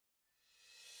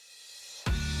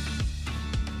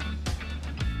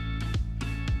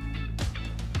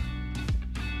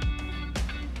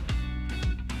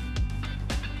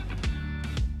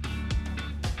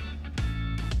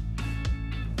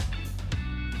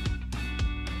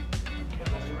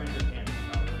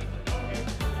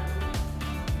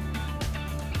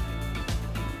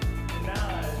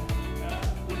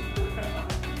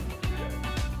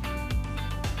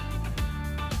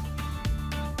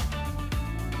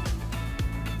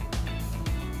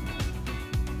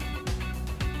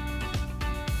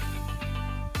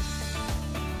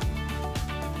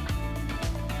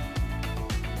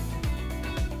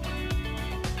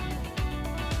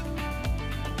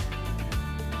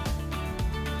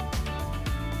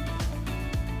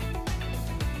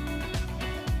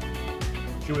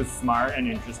She was smart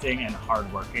and interesting and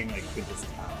hardworking, like you could just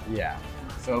tell. Yeah.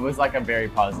 So it was like a very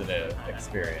positive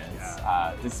experience,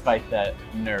 despite the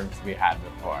nerves we had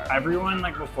before. Everyone,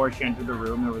 like before she entered the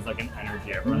room, there was like an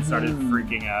energy. Everyone started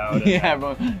freaking out. Yeah,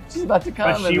 everyone, she's about to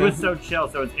come. But she was so chill,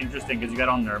 so it's interesting because you got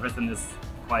all nervous and this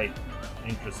quite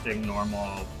interesting,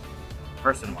 normal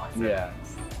person walks in. Yeah.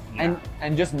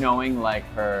 And just knowing like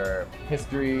her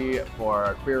history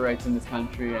for queer rights in this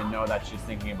country and know that she's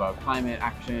thinking about climate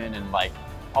action and like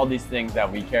all these things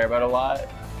that we care about a lot.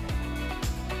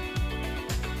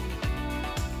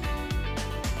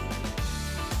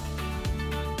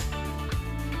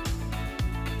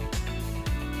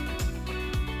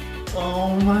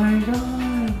 Oh my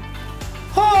god!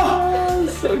 Oh,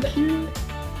 so cute.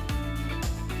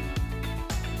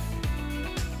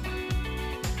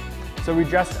 So we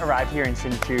just arrived here in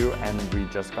Hsinchu and we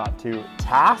just got to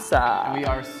TASA. And we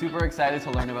are super excited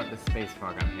to learn about the space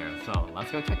program here. So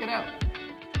let's go check it out.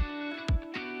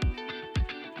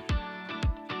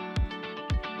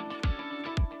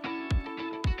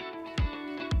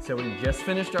 So we just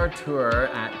finished our tour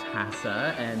at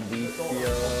TASA and we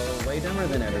feel way dumber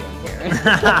than everyone here.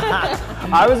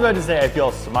 I was about to say I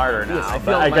feel smarter now, yes, I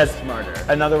feel but I guess smarter.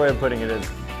 Another way of putting it is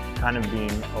kind of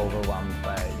being overwhelmed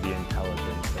by the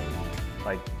intelligence and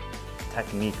like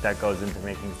technique that goes into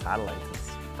making satellites.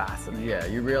 It's fascinating. Yeah,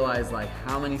 you realize like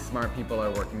how many smart people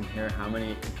are working here, how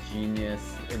many genius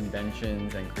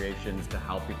inventions and creations to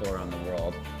help people around the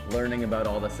world, learning about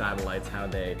all the satellites, how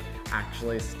they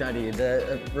actually study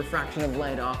the refraction of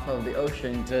light off of the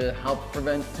ocean to help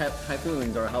prevent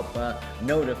typhoons or help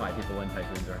notify people when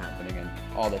typhoons are happening, and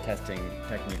all the testing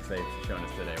techniques they've shown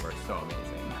us today were so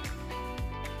amazing.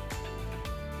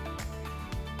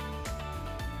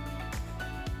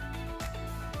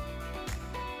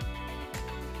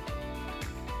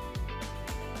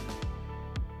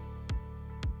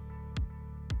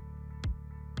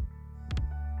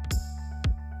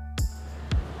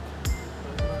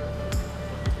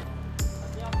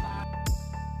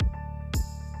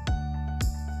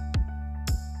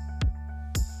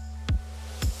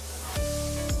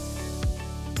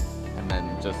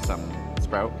 Just some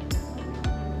sprout.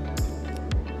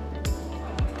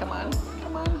 Come on,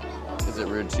 come on. Is it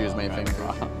rude to use my finger?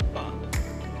 Oh,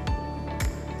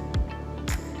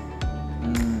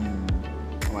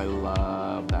 I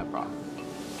love that broth.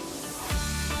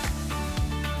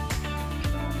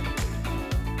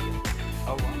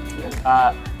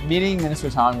 Meeting Minister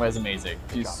Tong was amazing.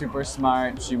 She's super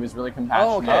smart. She was really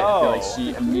compassionate. I feel like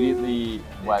she immediately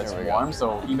was warm.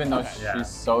 So even though she's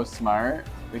so smart,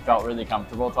 we felt really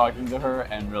comfortable talking to her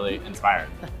and really inspired.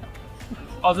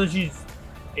 Also, she's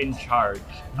in charge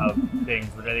of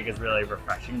things, which I think is really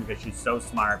refreshing because she's so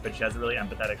smart, but she has a really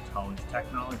empathetic tone to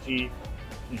technology.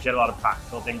 And she had a lot of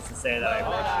practical things to say that I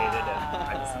appreciated, and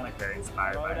I just am like very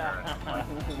inspired by her.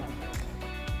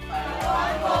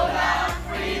 One vote out,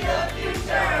 free the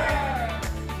future!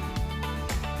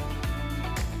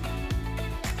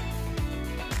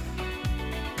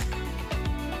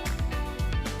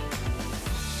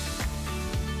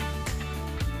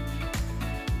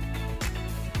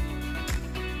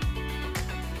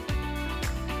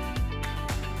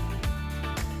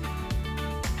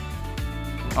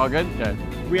 All good? Good.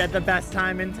 We had the best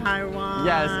time in Taiwan.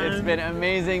 Yes, it's been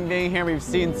amazing being here. We've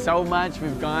seen so much.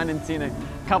 We've gone and seen a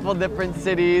couple different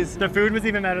cities. The food was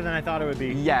even better than I thought it would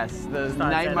be. Yes, the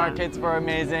night markets were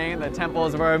amazing. The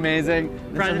temples were amazing.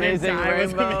 This amazing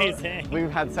rainbow. Was amazing. We've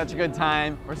had such a good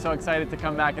time. We're so excited to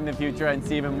come back in the future and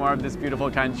see even more of this beautiful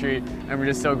country. And we're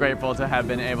just so grateful to have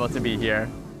been able to be here.